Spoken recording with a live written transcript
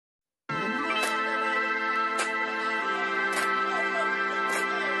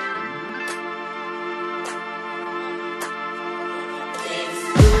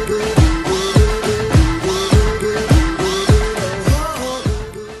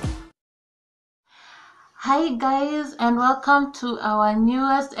Hi guys, and welcome to our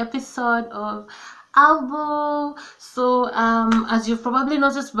newest episode of ALBOE. So as you've probably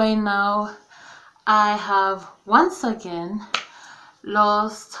noticed by now, I have once again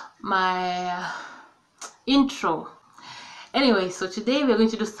lost my intro. Anyway, so today we're going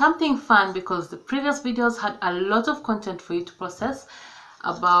to do something fun because the previous videos had a lot of content for you to process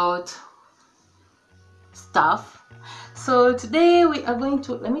about stuff. So today we are going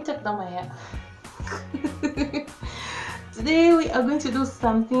to, let me take down my hair. Today we are going to do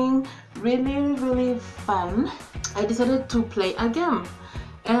something really fun. I decided to play a game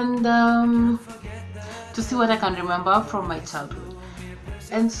and to see what I can remember from my childhood.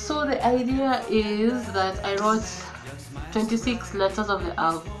 And so the idea is that I wrote 26 letters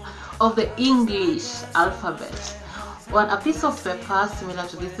of the English alphabet on a piece of paper similar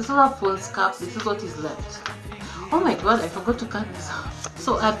to this. This is a full scarf. This is what is left. Oh my god, I forgot to cut this off.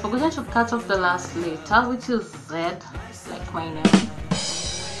 So I'd forgotten to cut off the last letter, which is Z, like my name.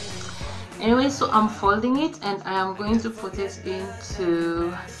 Anyway, so I'm folding it and I am going to put it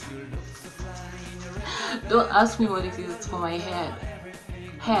into... Don't ask me what it is, it's for my head.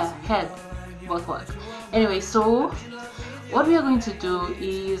 Head, both work. Anyway, so what we are going to do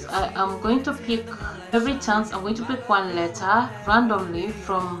is I am going to pick, every chance I'm going to pick one letter randomly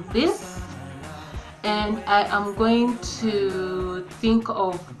from this, and I am going to think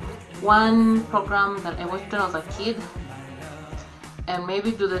of one program that I watched when I was a kid and maybe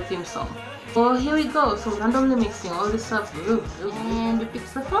do the theme song. So here we go. So randomly mixing all this stuff, and we pick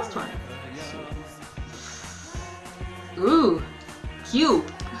the first one. Ooh, Q.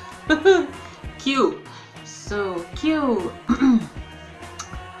 Q. So Q.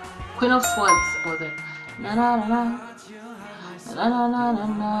 Queen of Swords was it? Na na na na. Na na na na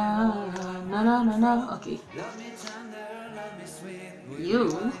na na na na. Okay.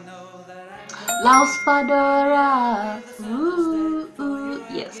 U. Lauspadora. Ooh,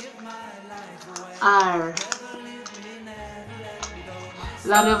 yes. R.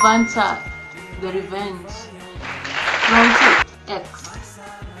 La Revancha. The Revenge. Round 2. X.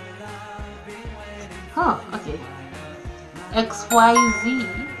 Huh, okay. XYZ.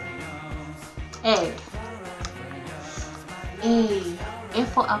 A. A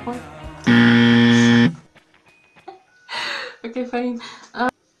for apple. Okay, fine.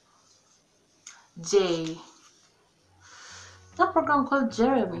 J. That program called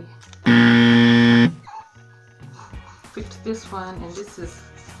Jeremy. Picked this one, and this is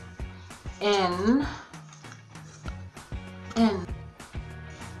N. N.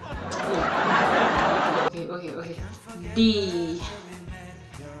 Okay. D.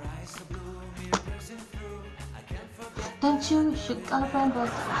 Don't you wish your girlfriend was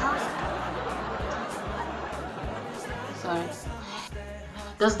hot? Sorry.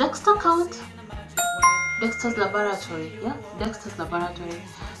 Does Dexter count? Dexter's Laboratory, yeah? Dexter's Laboratory.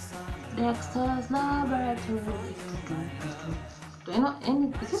 Dexter's Laboratory. Do I know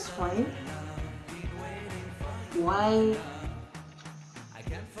any? Is this why? Why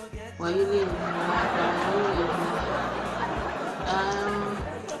you leaving?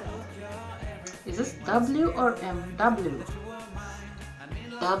 Is this W or M? W.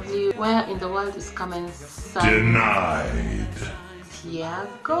 W. Where in the world is Carmen Denied.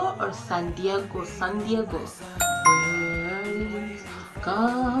 Santiago or San Diego? San Diego. Where is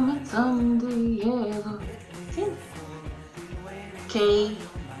Carmen San Diego? K.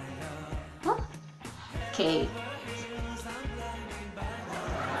 Huh? K.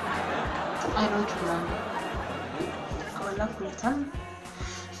 I don't remember. Our luck return.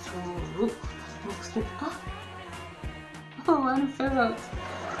 So next week. Oh, one fell out.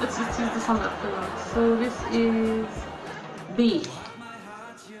 Let's just use this one that fell out. So this is B.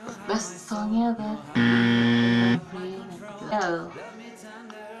 Best song ever. L.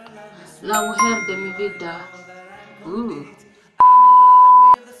 La Mujer de mi Vida. Ooh.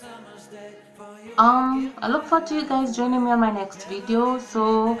 I look forward to you guys joining me on my next video,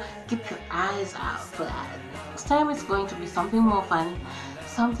 so keep your eyes out for that. Next time it's going to be something more fun,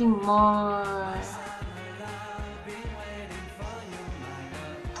 something more...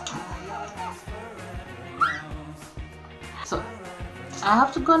 So I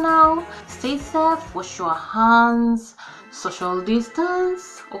have to go now. Stay safe, wash your hands, social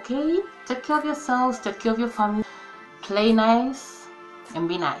distance, okay? Take care of yourselves, take care of your family, play nice and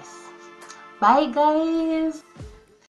be nice. Bye guys.